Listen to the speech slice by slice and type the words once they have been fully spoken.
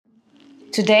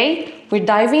Today, we're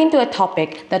diving into a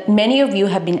topic that many of you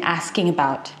have been asking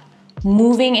about: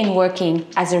 moving and working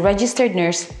as a registered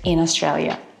nurse in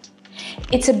Australia.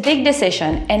 It's a big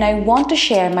decision, and I want to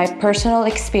share my personal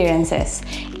experiences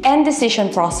and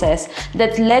decision process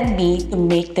that led me to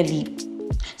make the leap.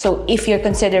 So if you're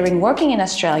considering working in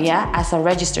Australia as a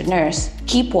registered nurse,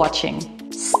 keep watching.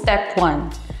 Step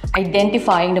 1.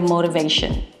 Identifying the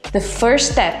motivation. The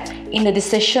first step in the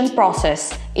decision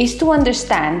process is to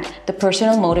understand the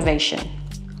personal motivation.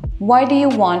 Why do you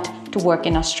want to work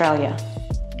in Australia?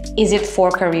 Is it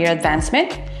for career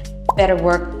advancement, better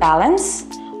work balance,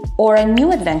 or a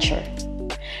new adventure?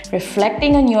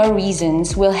 Reflecting on your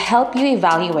reasons will help you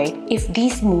evaluate if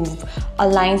this move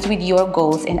aligns with your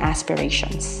goals and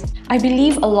aspirations. I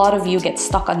believe a lot of you get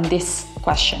stuck on this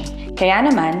question. Kaya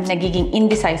naman, nagiging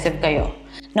indecisive kayo.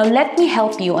 Now let me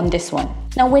help you on this one.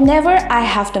 Now whenever I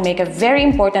have to make a very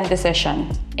important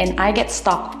decision and I get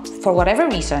stuck for whatever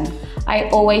reason, I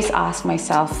always ask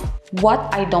myself what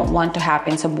I don't want to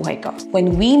happen sa buhay ko.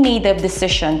 When we made the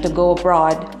decision to go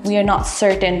abroad, we are not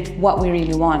certain what we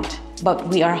really want. But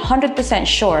we are 100%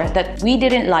 sure that we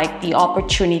didn't like the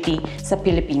opportunity sa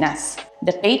Pilipinas.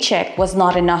 The paycheck was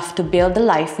not enough to build the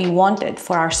life we wanted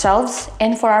for ourselves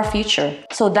and for our future.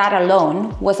 So that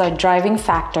alone was our driving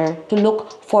factor to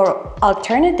look for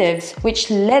alternatives, which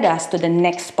led us to the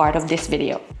next part of this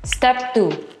video. Step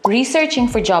 2. Researching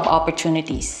for job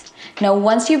opportunities. Now,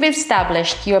 once you've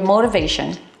established your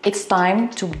motivation, it's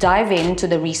time to dive into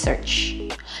the research.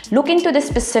 Look into the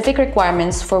specific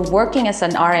requirements for working as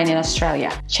an RN in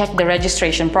Australia. Check the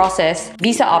registration process,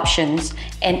 visa options,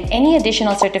 and any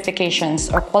additional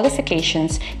certifications or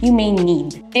qualifications you may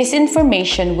need. This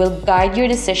information will guide your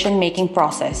decision-making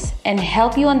process and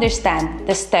help you understand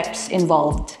the steps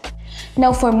involved.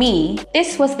 Now for me,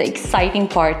 this was the exciting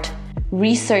part: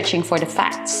 researching for the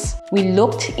facts. We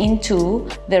looked into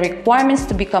the requirements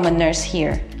to become a nurse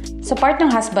here. Sa part ng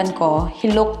husband ko,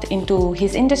 he looked into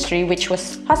his industry, which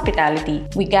was hospitality.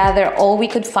 We gathered all we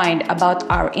could find about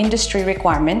our industry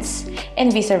requirements and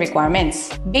visa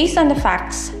requirements. Based on the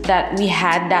facts that we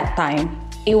had that time,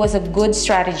 it was a good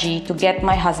strategy to get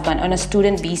my husband on a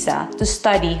student visa to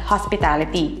study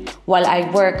hospitality while I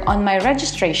work on my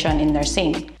registration in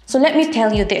nursing. So let me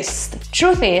tell you this, the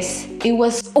truth is, it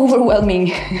was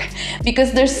overwhelming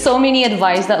because there's so many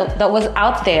advice that was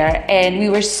out there, and we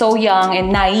were so young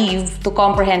and naive to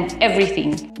comprehend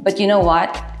everything. But you know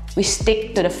what? We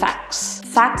stick to the facts.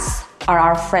 Facts are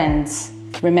our friends.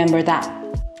 Remember that.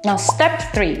 Now,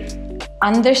 step 3.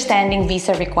 Understanding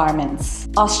visa requirements.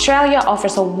 Australia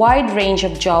offers a wide range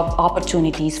of job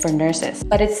opportunities for nurses,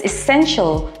 but it's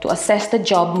essential to assess the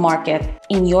job market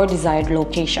in your desired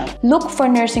location. Look for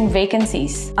nursing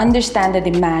vacancies, understand the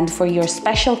demand for your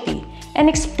specialty, and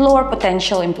explore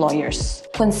potential employers.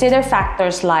 Consider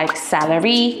factors like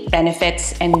salary,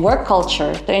 benefits, and work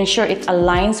culture to ensure it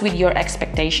aligns with your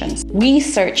expectations.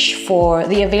 Research for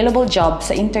the available jobs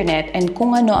sa internet and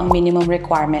kung ano ang minimum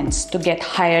requirements to get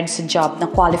hired sa job na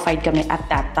qualified kami at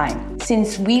that time.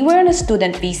 Since we were on a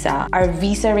student visa, our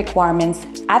visa requirements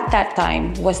at that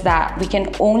time was that we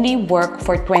can only work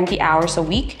for 20 hours a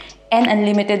week and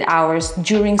unlimited hours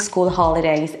during school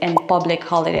holidays and public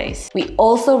holidays. We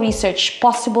also researched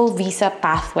possible visa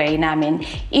pathway namin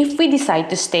if we decide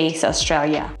to stay sa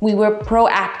Australia. We were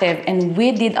proactive and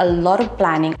we did a lot of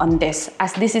planning on this,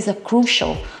 as this is a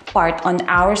crucial part on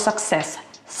our success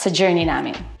sa journey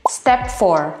namin. Step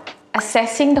 4.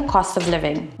 Assessing the cost of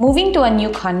living. Moving to a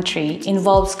new country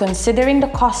involves considering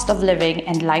the cost of living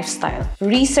and lifestyle.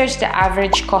 Research the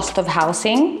average cost of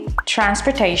housing,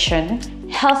 transportation,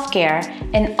 healthcare,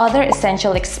 and other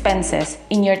essential expenses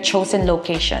in your chosen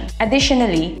location.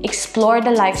 Additionally, explore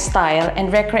the lifestyle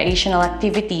and recreational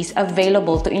activities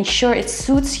available to ensure it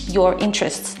suits your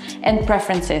interests and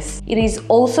preferences. It is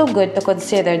also good to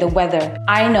consider the weather.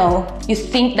 I know you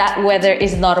think that weather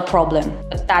is not a problem,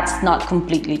 but that's not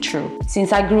completely true.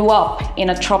 Since I grew up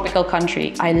in a tropical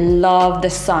country, I love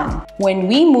the sun. When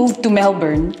we moved to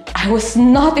Melbourne, I was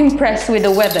not impressed with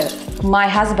the weather. My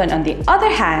husband, on the other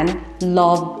hand,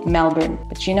 loved Melbourne.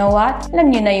 But you know what? Alam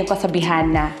niyo na yung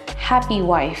kasabihan na happy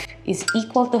wife is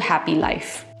equal to happy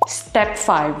life. Step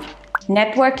 5.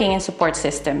 Networking and support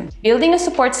system. Building a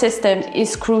support system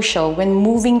is crucial when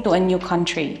moving to a new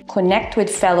country. Connect with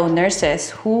fellow nurses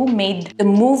who made the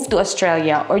move to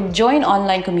Australia or join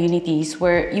online communities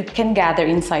where you can gather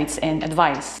insights and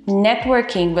advice.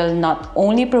 Networking will not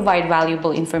only provide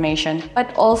valuable information,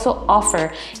 but also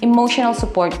offer emotional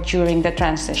support during the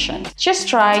transition. Just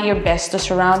try your best to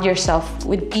surround yourself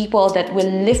with people that will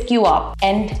lift you up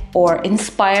and or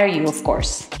inspire you, of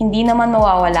course. Hindi naman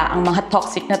mawawala ang mga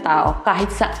toxic na tao trabaho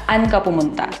kahit saan ka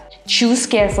pumunta. Choose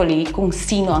carefully kung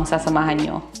sino ang sasamahan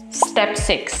nyo. Step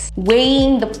 6.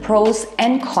 Weighing the pros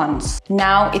and cons.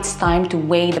 Now it's time to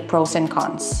weigh the pros and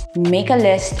cons. Make a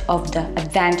list of the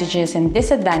advantages and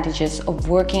disadvantages of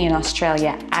working in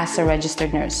Australia as a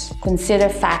registered nurse. Consider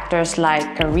factors like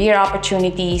career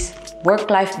opportunities,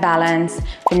 work-life balance,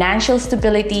 financial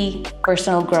stability,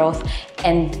 personal growth,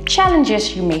 and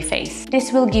challenges you may face.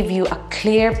 This will give you a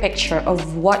clear picture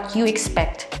of what you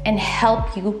expect and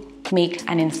help you make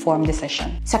an informed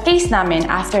decision. Sa case namin,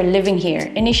 after living here,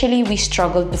 initially we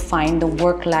struggled to find the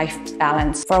work-life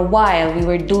balance. For a while, we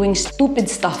were doing stupid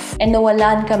stuff and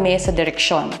nawalan kami sa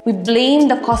direksyon. We blamed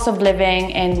the cost of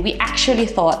living and we actually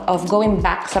thought of going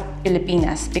back sa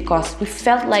Pilipinas because we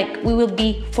felt like we will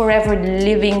be forever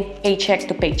living paycheck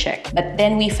to paycheck. But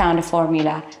then we found a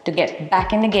formula to get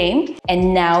back in the game,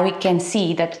 and now we can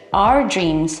see that our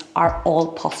dreams are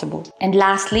all possible. And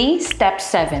lastly, step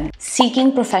 7,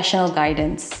 seeking professional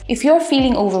guidance. If you're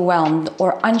feeling overwhelmed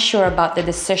or unsure about the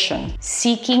decision,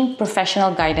 seeking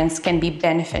professional guidance can be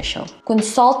beneficial.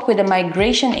 Consult with a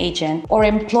migration agent or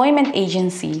employment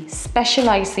agency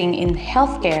specializing in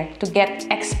healthcare to get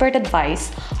expert advice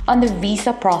on the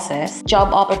visa process,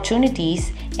 job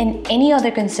opportunities, and any other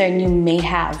concern you may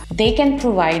have. They can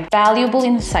provide valuable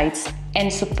insights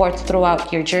and support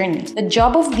throughout your journey. The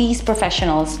job of these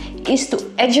professionals is to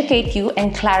educate you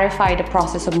and clarify the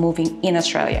process of moving in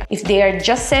Australia. If they are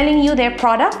just selling you their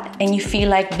product and you feel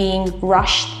like being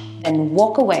rushed, then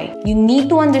walk away. You need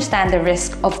to understand the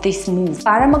risk of this move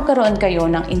para magkaroon kayo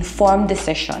ng informed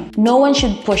decision. No one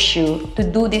should push you to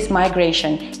do this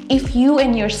migration if you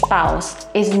and your spouse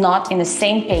is not in the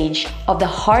same page of the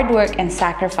hard work and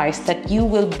sacrifice that you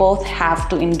will both have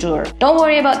to endure. Don't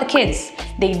worry about the kids.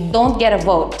 They don't get a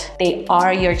vote. They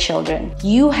are your children.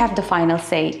 You have the final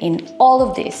say in all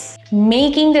of this.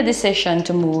 Making the decision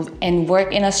to move and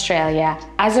work in Australia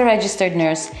as a registered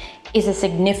nurse is a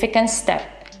significant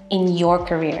step in your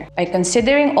career. By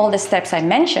considering all the steps I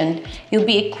mentioned, you'll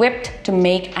be equipped to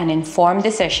make an informed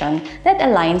decision that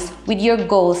aligns with your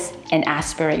goals and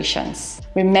aspirations.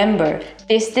 Remember,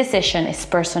 this decision is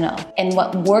personal, and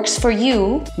what works for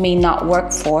you may not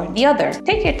work for the other.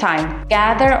 Take your time,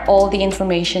 gather all the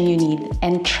information you need,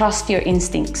 and trust your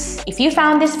instincts. If you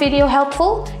found this video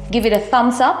helpful, give it a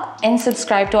thumbs up and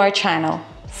subscribe to our channel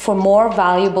for more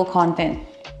valuable content.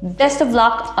 Best of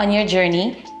luck on your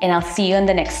journey, and I'll see you in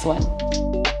the next one.